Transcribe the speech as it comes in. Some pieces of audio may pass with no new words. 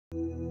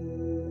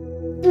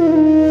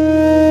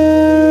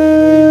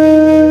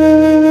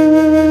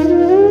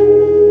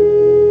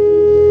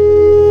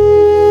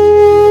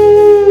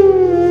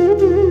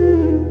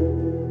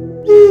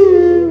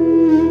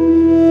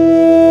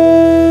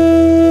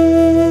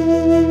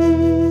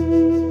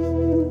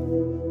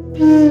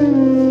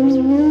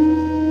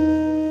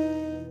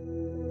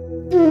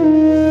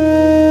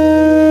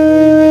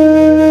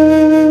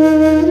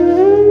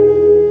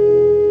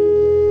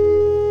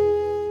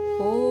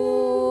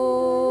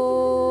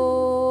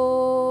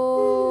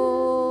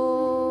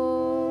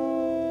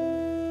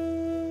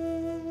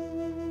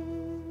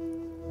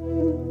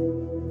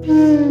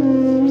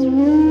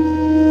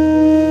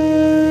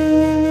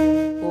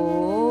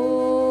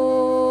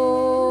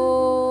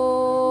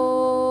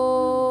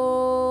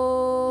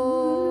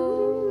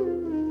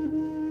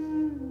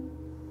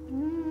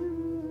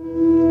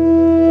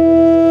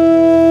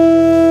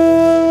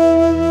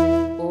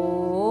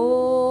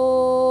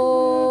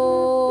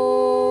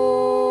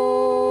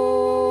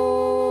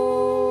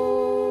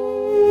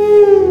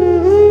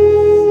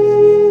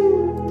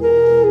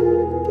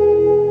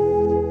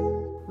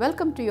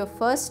Welcome to your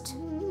first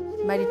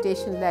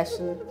meditation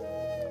lesson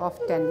of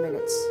 10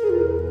 minutes.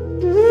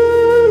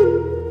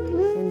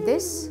 In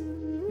this,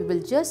 you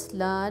will just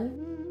learn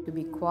to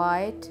be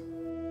quiet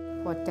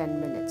for 10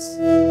 minutes.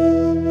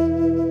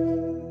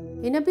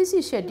 In a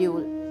busy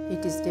schedule,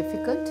 it is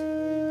difficult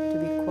to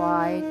be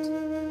quiet,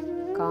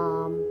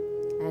 calm,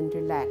 and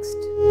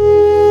relaxed.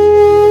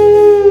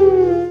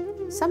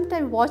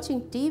 Sometimes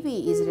watching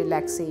TV is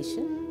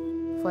relaxation.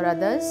 For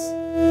others,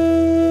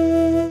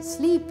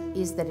 sleep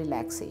is the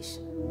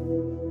relaxation.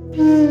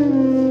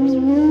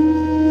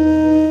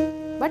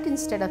 But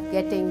instead of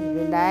getting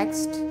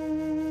relaxed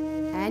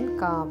and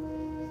calm,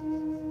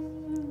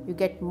 you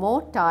get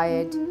more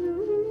tired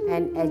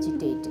and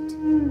agitated.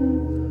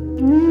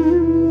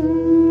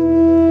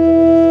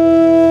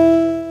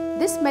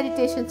 This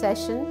meditation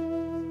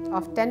session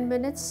of 10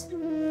 minutes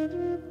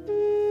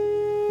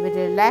will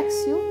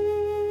relax you,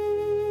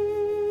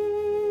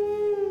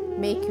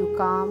 make you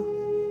calm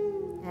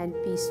and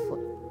peaceful.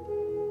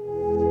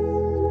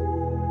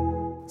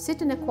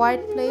 Sit in a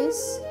quiet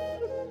place,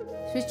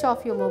 switch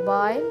off your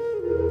mobile.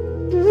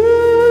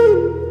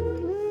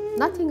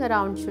 Nothing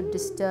around should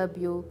disturb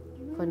you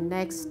for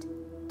next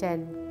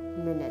 10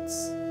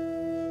 minutes.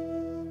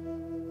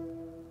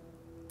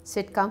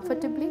 Sit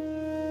comfortably,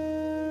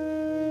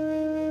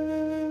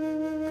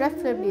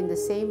 preferably in the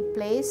same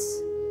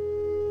place,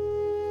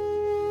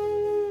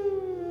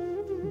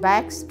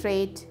 back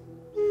straight,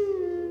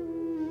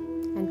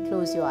 and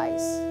close your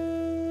eyes.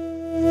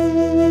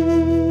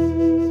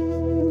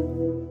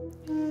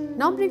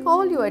 Now bring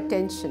all your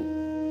attention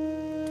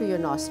to your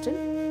nostril.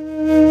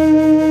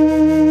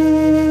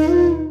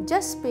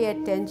 Just pay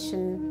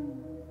attention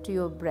to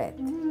your breath.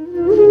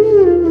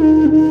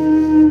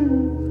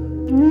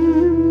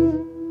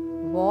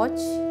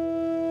 Watch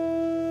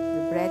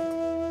the breath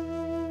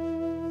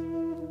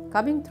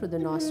coming through the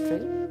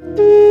nostril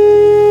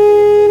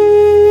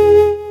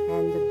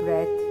and the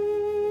breath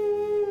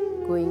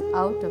going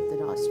out of the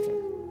nostril.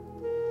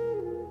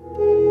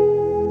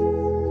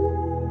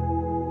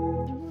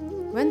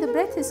 When the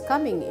breath is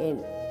coming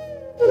in,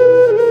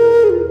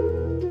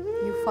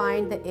 you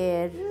find the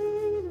air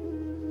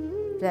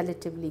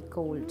relatively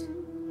cold.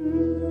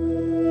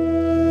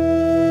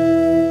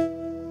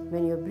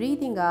 When you're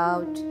breathing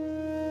out,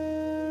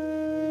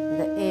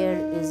 the air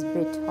is a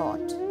bit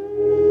hot.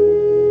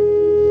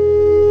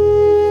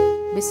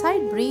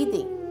 Beside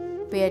breathing,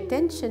 pay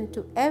attention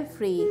to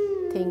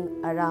everything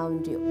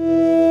around you.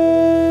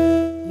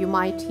 You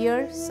might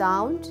hear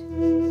sound,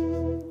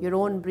 your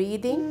own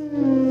breathing,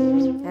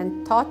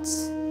 and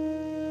thoughts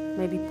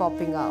may be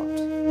popping out.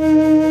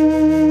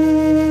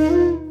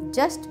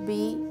 Just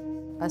be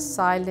a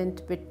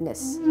silent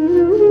witness.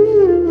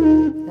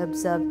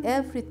 Observe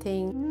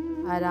everything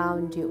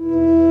around you.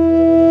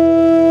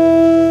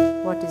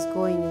 What is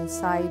going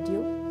inside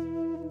you,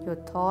 your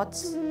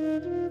thoughts,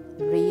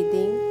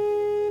 breathing,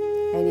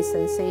 any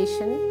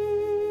sensation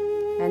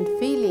and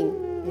feeling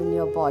in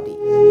your body.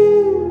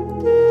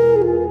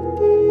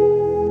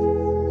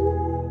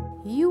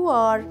 You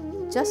are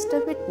just a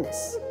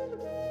witness,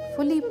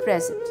 fully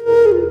present,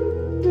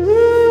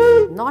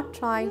 not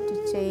trying to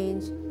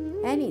change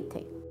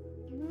anything.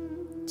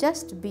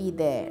 Just be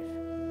there,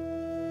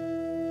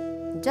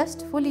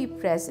 just fully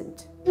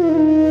present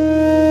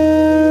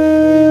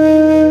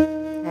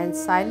and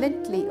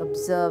silently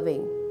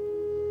observing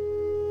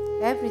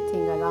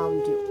everything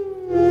around you.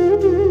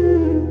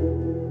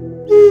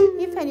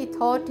 If any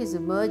thought is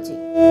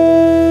emerging,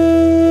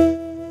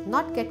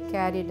 not get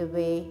carried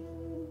away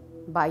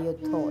by your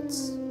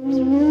thoughts.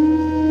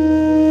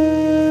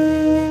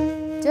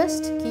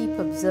 Just keep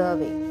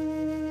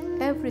observing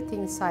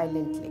everything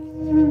silently.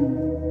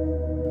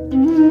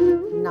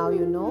 Now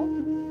you know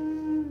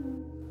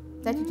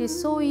that it is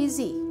so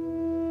easy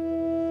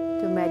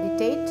to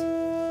meditate,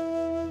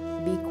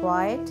 be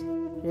quiet,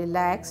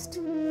 relaxed,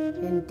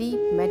 in deep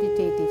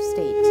meditative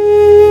state.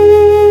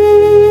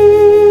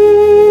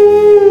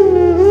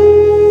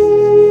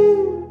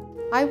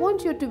 I I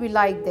want you to be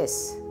like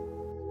this,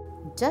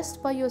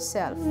 just by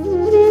yourself.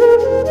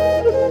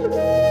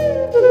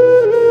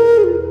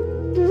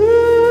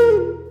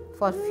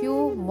 For a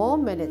few more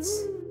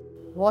minutes,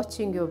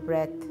 watching your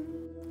breath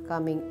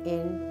coming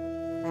in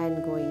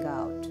and going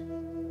out.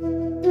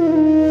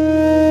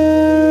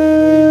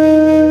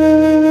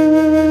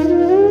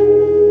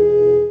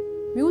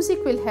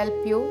 Music will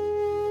help you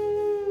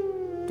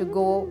to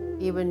go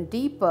even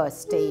deeper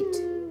state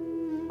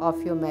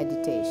of your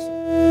meditation.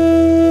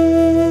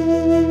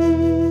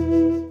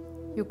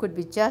 You could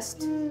be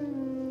just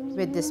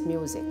with this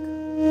music.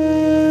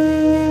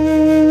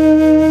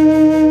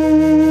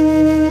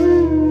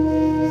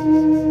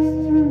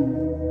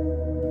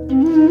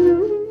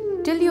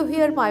 Till you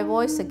hear my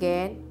voice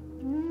again,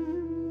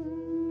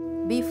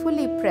 be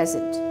fully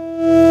present,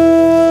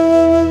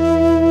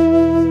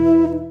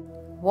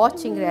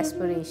 watching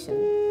respiration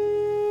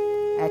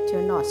at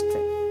your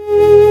nostril.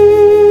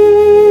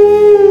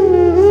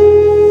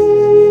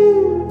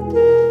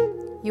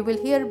 You will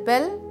hear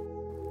bell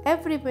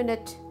every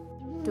minute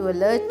to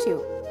alert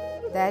you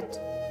that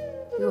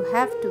you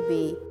have to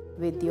be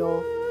with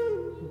your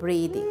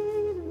breathing.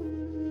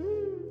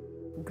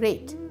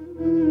 Great.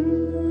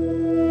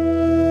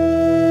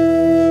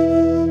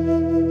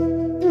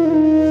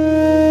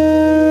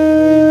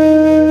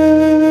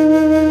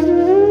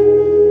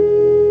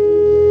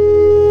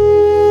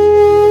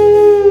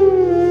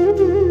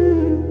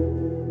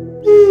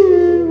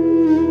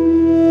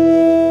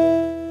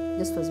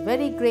 This was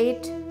very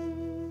great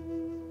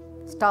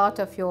start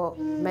of your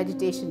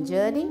meditation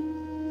journey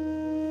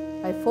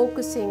by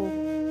focusing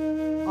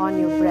on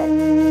your breath.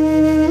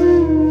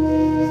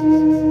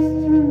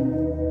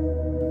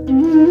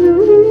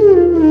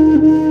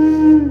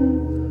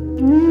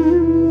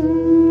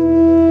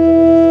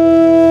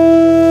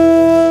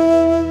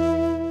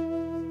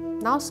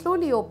 Now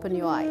slowly open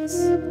your eyes.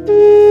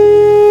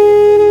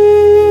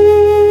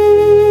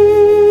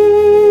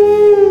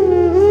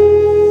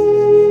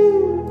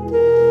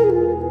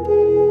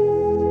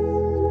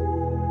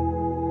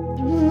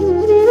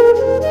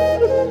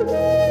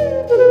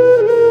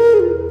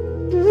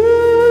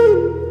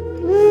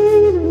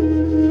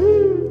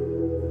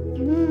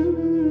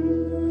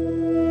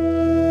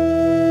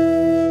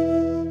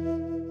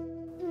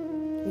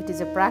 It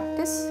is a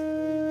practice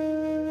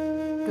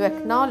to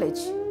acknowledge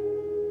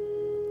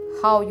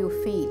how you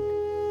feel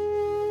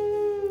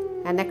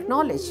and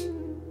acknowledge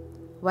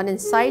one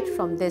insight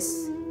from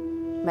this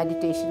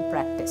meditation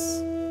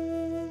practice.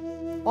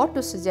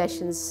 Auto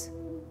suggestions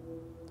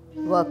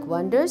work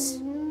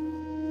wonders.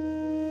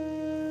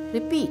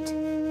 Repeat.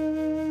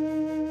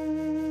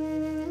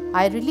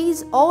 I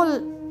release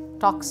all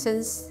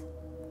toxins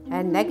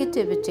and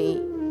negativity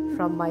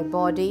from my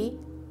body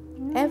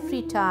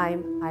every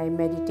time I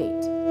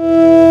meditate.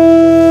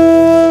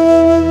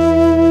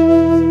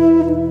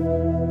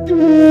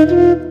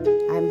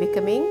 I am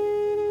becoming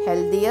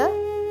healthier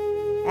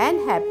and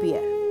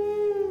happier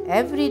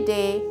every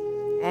day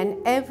and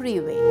every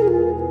way.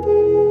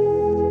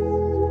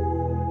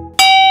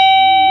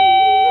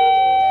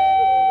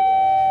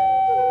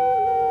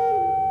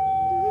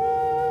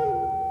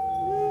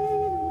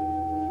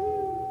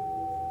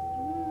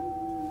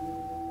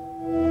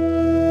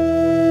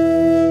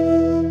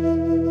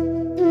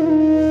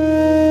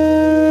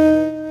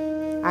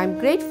 I am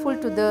grateful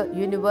to the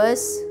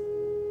universe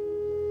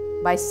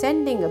by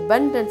sending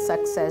abundant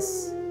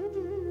success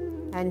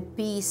and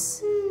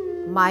peace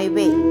my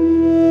way.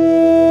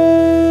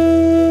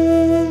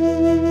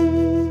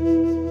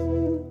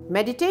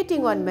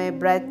 Meditating on my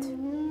breath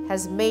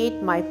has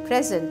made my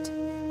present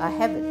a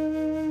heaven.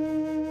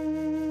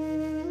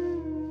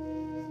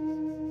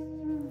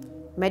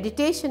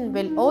 Meditation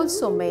will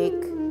also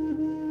make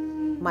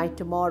my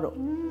tomorrow.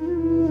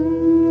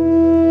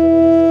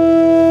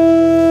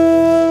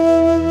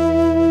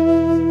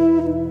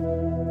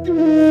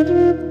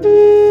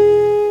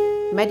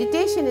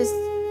 Meditation is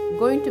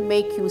going to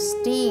make you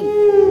steal.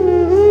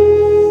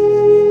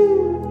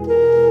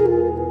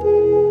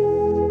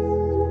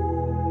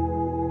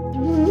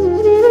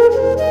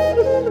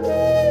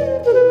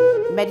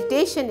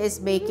 Meditation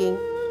is making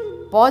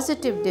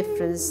positive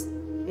difference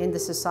in the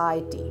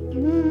society.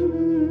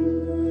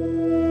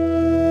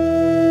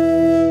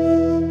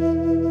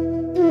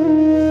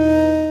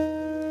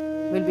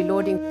 We'll be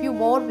loading few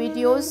more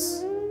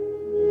videos.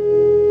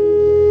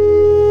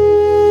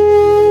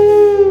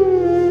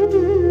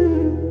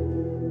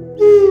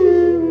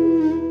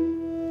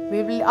 We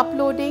will be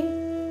uploading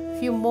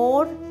few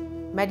more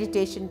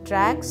meditation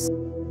tracks.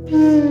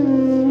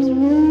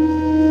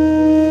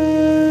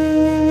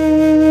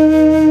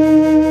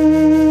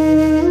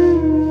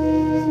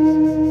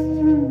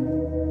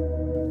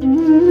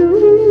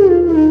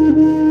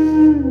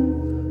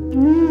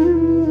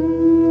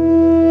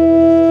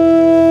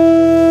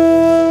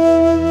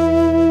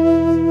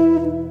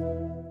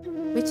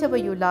 Whichever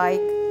you like,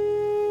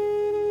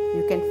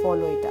 you can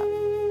follow it up.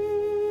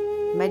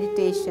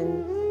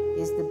 Meditation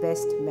is the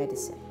best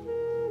medicine.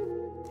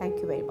 Thank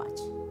you very much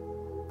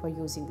for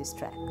using this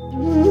track.